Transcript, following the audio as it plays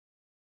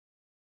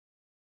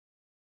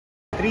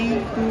3, 2,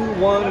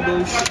 1, go.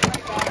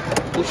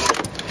 Push.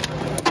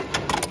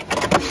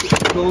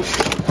 Go.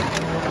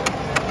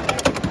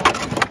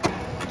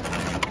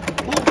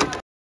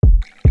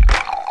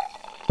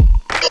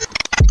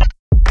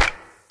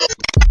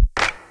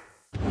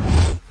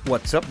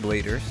 What's up,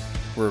 Bladers?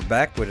 We're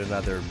back with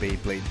another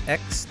Beyblade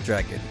X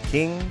Dragon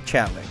King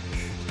challenge.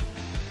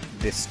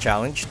 This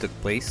challenge took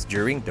place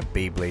during the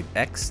Beyblade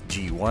X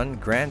G1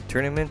 Grand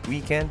Tournament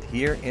weekend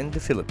here in the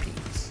Philippines.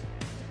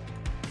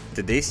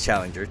 Today's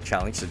challenger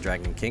challenged the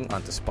Dragon King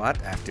on the spot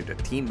after the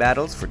team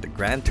battles for the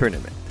Grand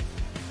Tournament.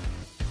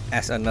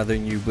 As another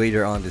new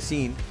blader on the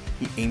scene,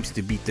 he aims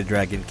to beat the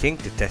Dragon King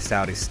to test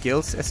out his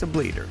skills as a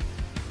blader.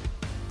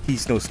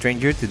 He's no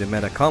stranger to the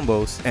meta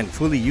combos and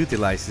fully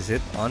utilizes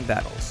it on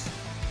battles.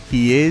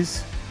 He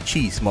is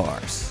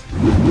Chismars.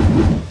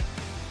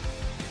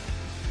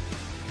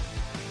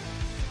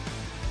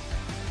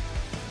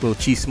 Will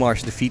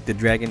Chismars defeat the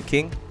Dragon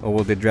King, or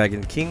will the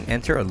Dragon King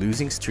enter a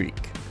losing streak?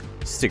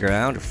 Stick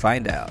around to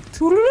find out.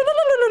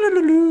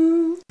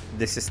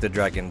 This is the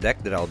Dragon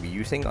deck that I'll be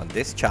using on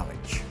this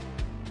challenge.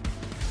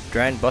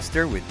 Grand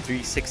Buster with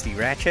 360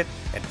 ratchet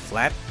and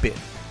flat bit.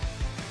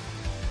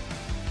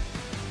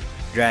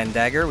 Grand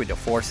Dagger with a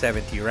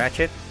 470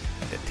 ratchet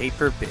and a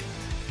taper bit.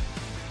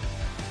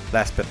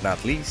 Last but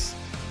not least,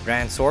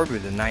 Grand Sword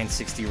with a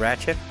 960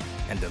 ratchet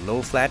and a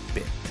low flat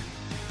bit.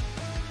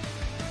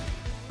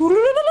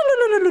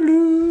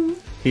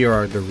 Here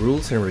are the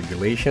rules and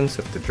regulations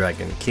of the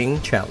Dragon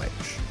King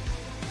challenge.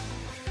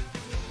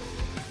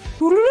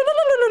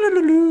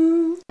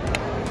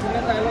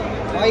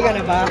 Okay ka na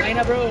ba? Okay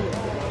na, bro.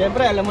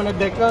 Siyempre, alam mo na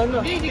deck ka,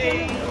 no?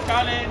 Hindi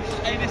Challenge,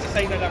 ay nasa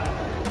na lang.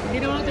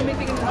 Hindi naman natin may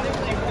tingin na.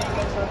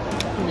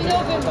 Hindi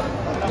okay.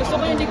 Gusto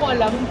ko hindi ko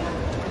alam.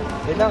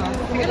 Wait lang, ha?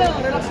 Sige lang,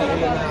 relax ka lang.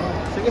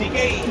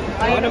 Sige.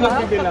 Ako na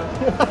magbibilang.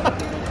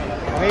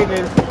 Okay,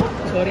 Bill.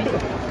 Sorry.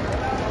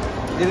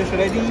 It is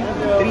ready.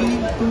 3,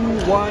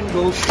 2, 1,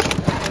 go.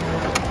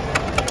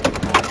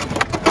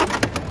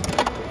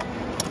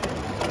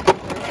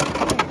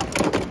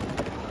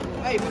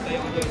 Ay, patay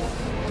ako dyan.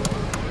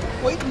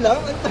 Wait lang,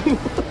 antay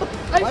mo.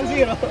 1-0. Ay,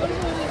 patay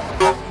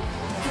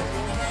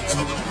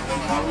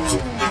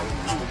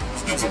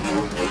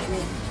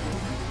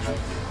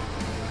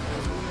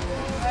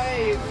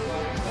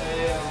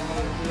ako dyan.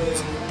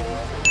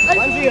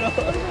 1-0.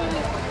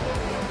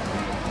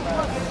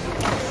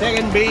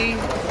 Second bay.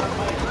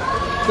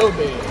 Go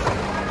bay. Wait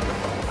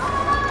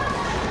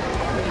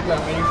lang,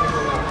 ayusin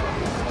ko lang.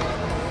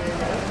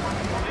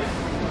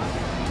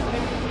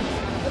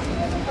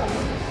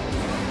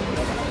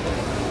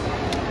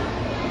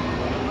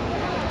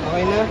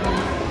 Okay na.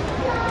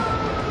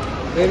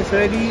 It's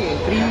ready.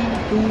 3,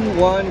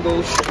 2, 1, go.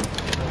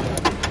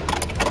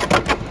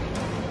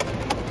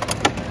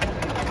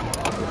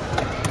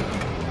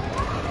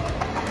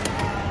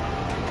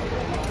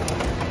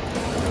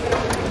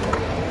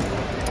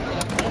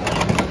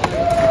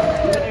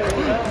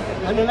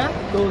 Ano na?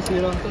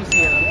 2-0.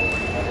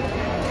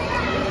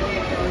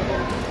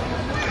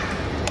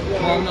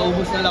 Mukhang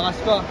naubos na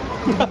lakas ko.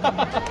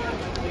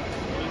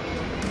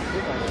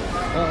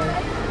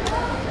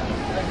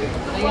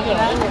 Okay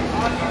na?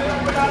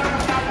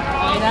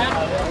 Okay na?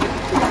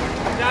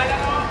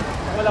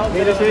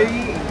 It is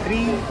ready.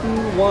 3,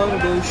 2, 1,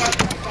 go.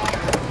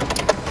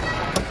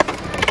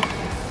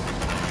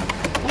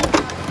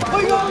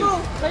 Ay, go!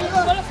 Sa'yo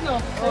yung balas, no?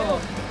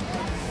 Oo.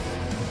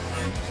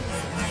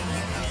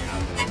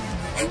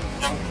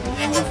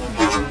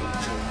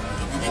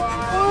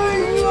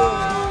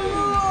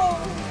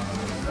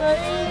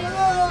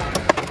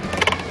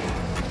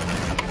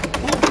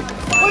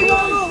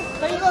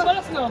 Sa'yo yung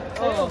balas, no?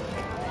 Oo.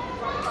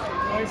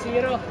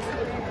 4-0.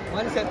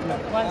 1 set na.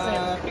 1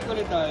 set. Pick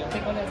ulit tayo.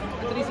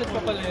 3 set pa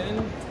pala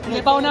yun.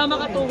 Hindi pa una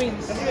maka 2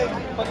 wins. Kasi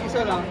pag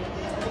isa lang,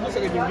 tumas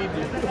agad yung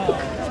video.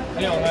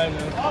 Ayaw nga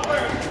yun.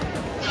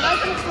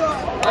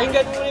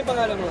 Pakinggan mo na yung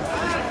pangalan mo.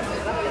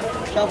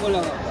 Shuffle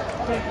lang.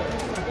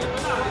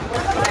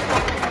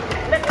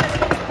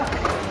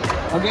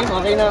 Okay,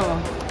 okay na ako.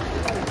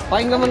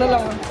 Pakinggan mo na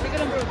lang.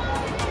 Sige lang, bro.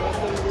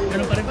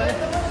 Ganun pa rin ba?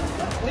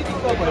 Hindi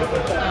ko pa rin.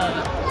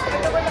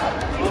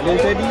 Get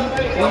ready.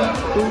 3,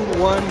 2,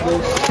 1, go.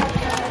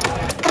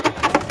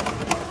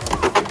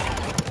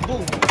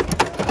 Boom.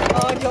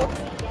 Joke.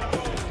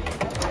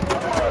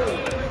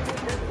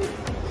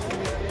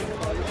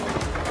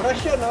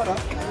 Rush yun, no?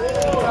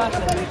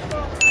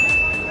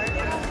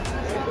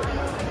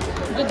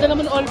 Ganda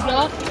naman all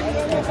black.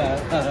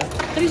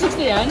 360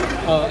 yan?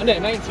 Hindi,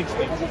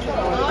 960.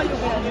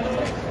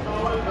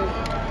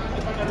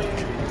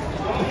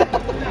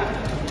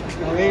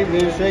 Okay,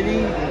 we're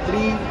ready.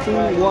 3,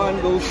 2,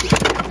 1, go.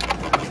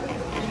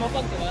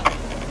 Lumapag, diba?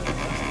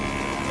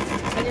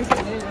 Saan yung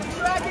saan yun?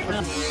 Lumapag,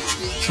 diba?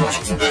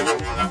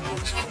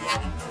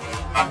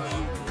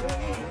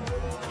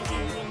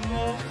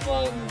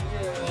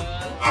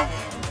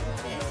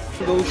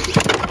 Go.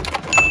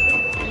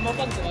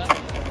 Lumapag, diba?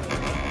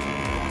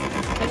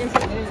 Saan yung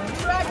saan yun?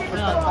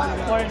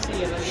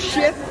 4-0.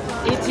 Shit!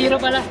 8-0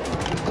 pala.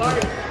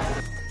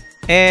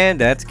 And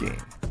that's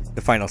game.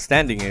 The final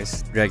standing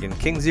is Dragon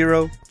King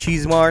 0,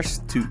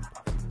 Chismars 2.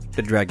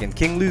 The Dragon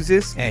King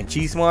loses, and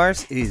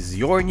Chismars is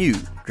your new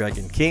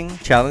Dragon King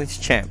Challenge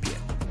Champion.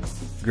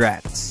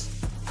 Grats!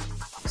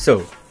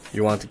 So,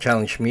 you want to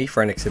challenge me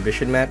for an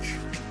exhibition match?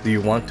 Do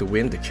you want to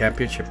win the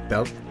championship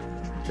belt?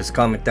 Just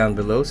comment down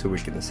below so we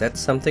can set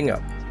something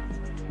up.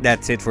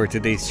 That's it for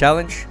today's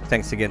challenge.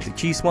 Thanks again to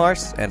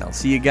Chismars, and I'll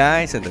see you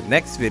guys in the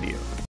next video.